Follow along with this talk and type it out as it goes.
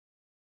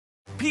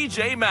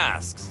PJ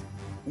Masks.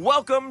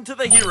 Welcome to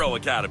the Hero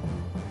Academy.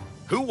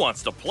 Who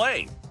wants to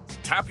play?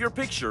 Tap your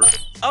picture.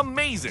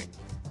 Amazing.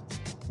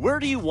 Where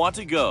do you want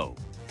to go?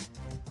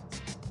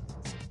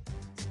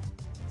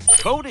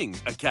 Coding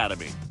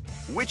Academy.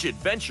 Which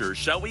adventure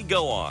shall we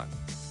go on?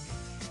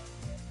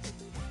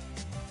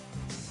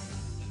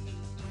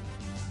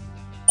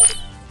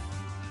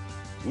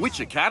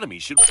 Which academy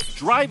should...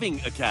 Driving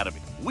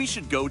Academy. We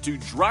should go to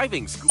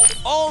driving school.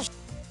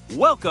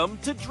 Welcome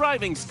to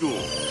driving school.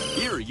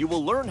 Here you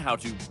will learn how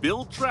to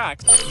build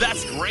tracks.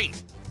 That's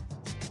great.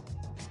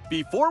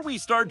 Before we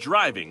start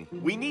driving,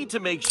 we need to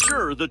make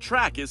sure the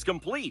track is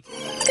complete.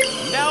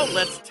 Now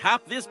let's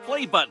tap this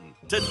play button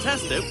to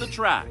test out the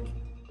track.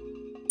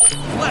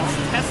 Let's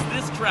test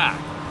this track.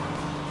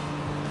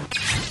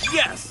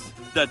 Yes,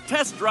 the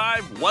test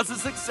drive was a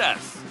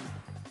success.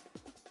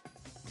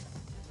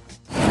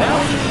 Now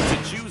you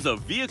need to choose a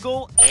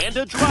vehicle and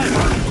a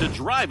driver to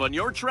drive on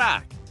your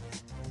track.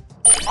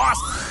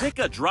 Awesome! Pick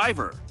a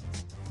driver.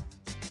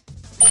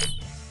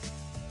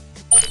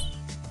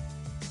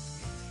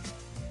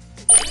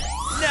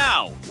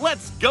 Now,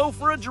 let's go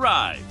for a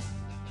drive.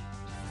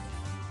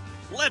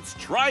 Let's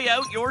try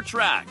out your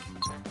track.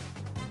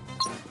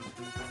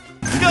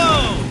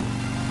 Go!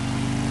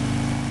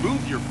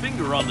 Move your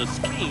finger on the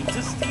screen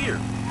to steer.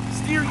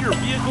 Steer your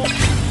vehicle.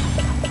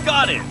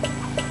 Got it!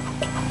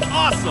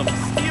 Awesome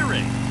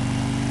steering!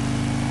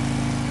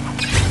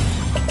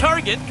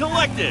 Target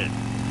collected!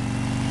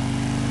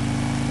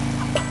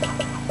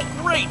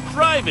 Great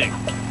driving!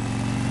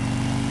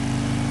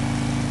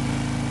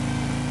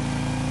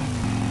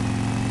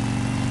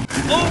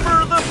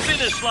 Over the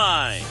finish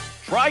line!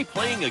 Try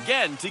playing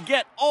again to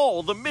get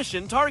all the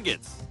mission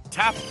targets.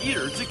 Tap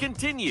here to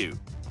continue.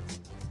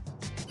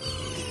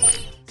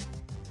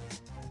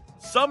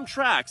 Some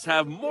tracks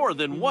have more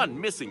than one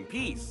missing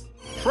piece.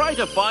 Try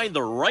to find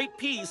the right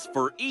piece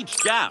for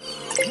each gap.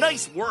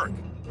 Nice work!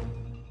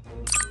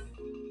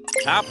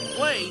 Tap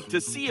play to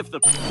see if the...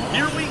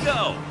 Here we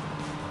go!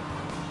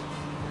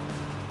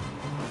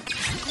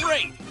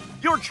 Great!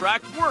 Your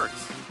track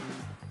works!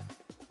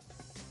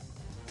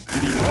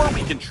 Before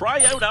we can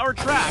try out our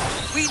track,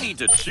 we need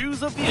to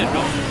choose a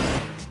vehicle.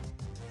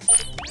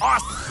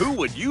 Awesome! Who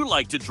would you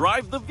like to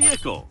drive the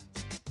vehicle?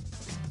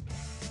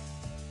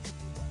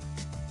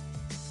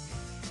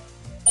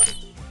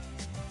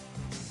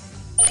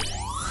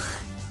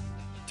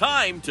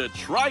 Time to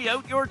try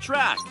out your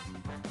track.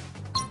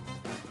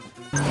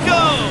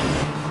 Go!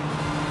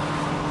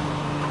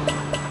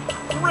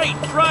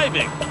 Great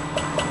driving!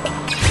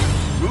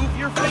 Move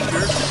your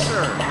fingers to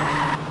turn.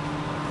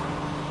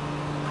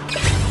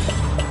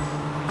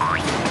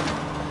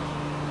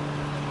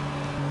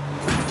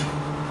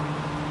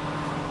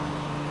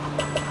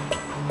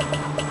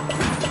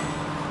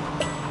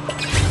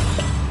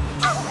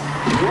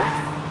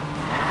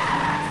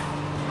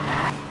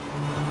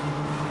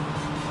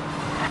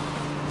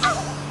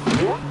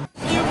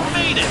 You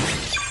made it!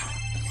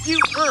 You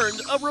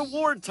earned a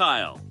reward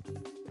tile.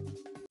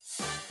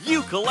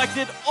 You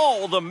collected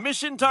all the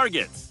mission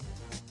targets.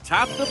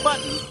 Tap the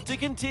button to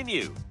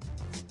continue.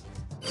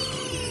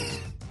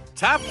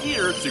 Tap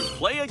here to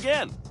play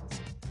again.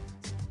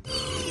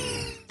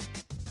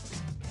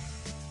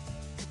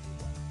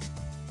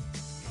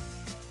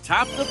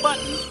 Tap the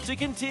button to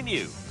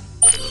continue.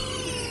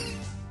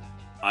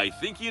 I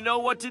think you know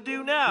what to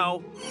do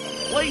now.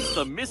 Place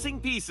the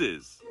missing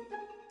pieces.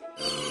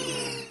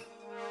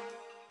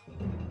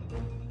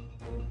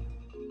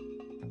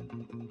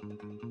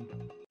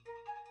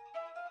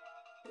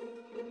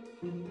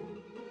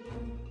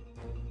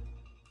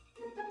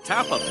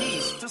 Tap a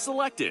piece to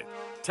select it.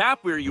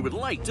 Tap where you would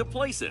like to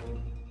place it.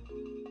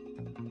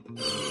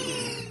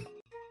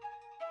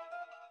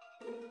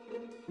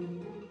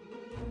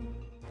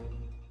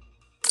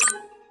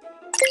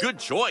 Good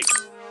choice.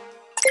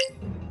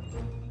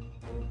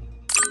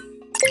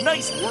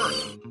 Nice work.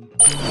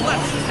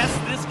 Let's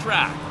test this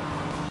track.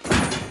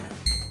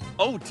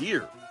 Oh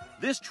dear,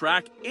 this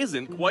track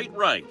isn't quite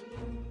right.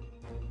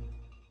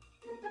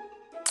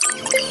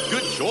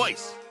 Good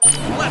choice.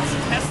 Let's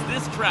test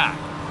this track.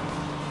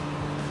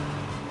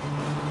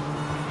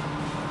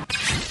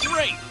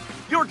 Great!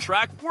 Your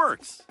track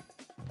works!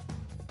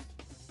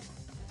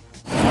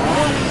 Before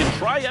we can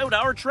try out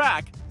our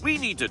track, we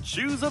need to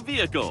choose a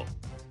vehicle.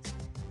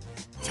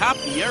 Tap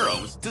the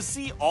arrows to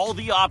see all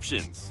the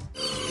options.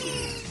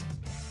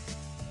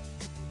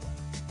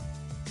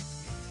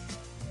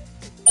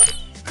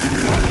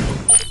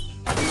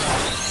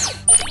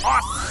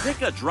 Awesome!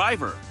 Pick a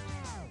driver.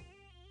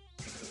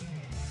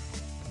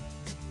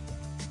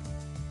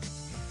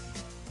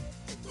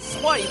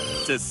 Swipe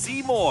to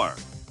see more.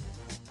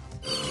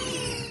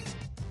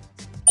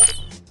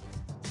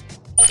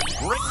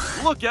 Great!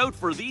 Look out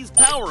for these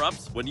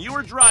power-ups when you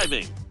are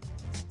driving.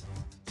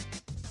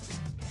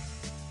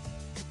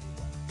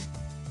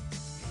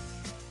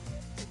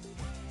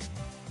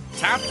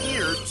 Tap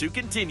here to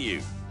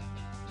continue.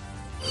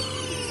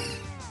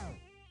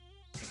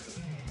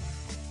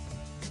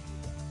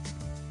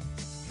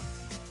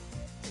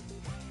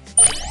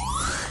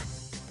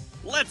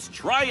 Let's Let's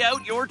try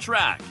out your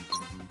track.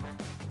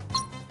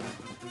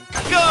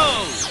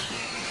 Go!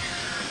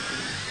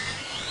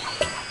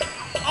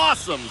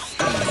 Awesome!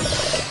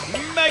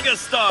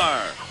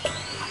 Megastar!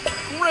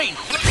 Great!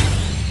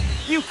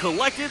 You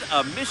collected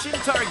a mission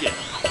target.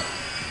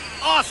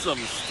 Awesome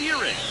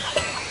steering!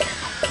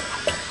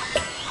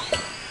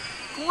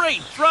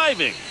 Great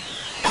driving!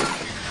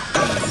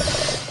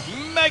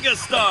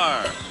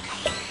 Megastar!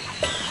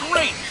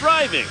 Great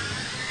driving!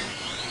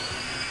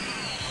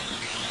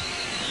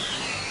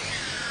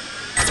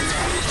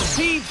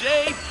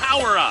 PJ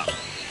Power Up!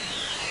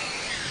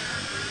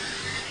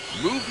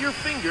 Move your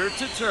finger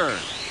to turn.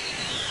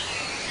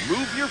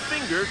 Move your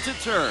finger to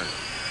turn.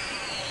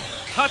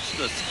 Touch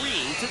the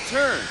screen to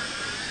turn.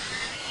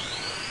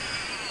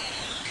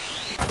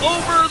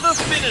 Over the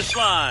finish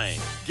line!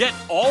 Get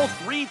all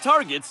 3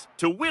 targets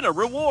to win a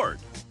reward.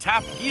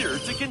 Tap here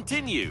to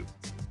continue.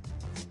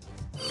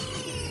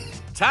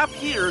 Tap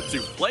here to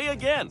play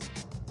again.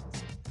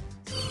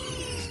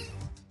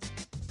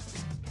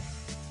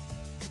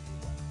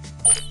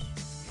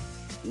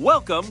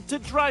 Welcome to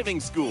driving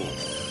school.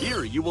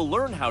 Here you will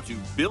learn how to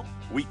build.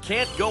 We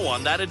can't go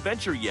on that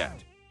adventure yet.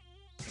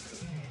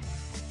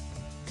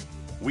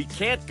 We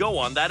can't go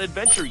on that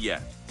adventure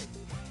yet.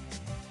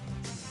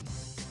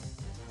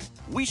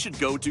 We should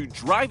go to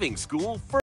driving school first.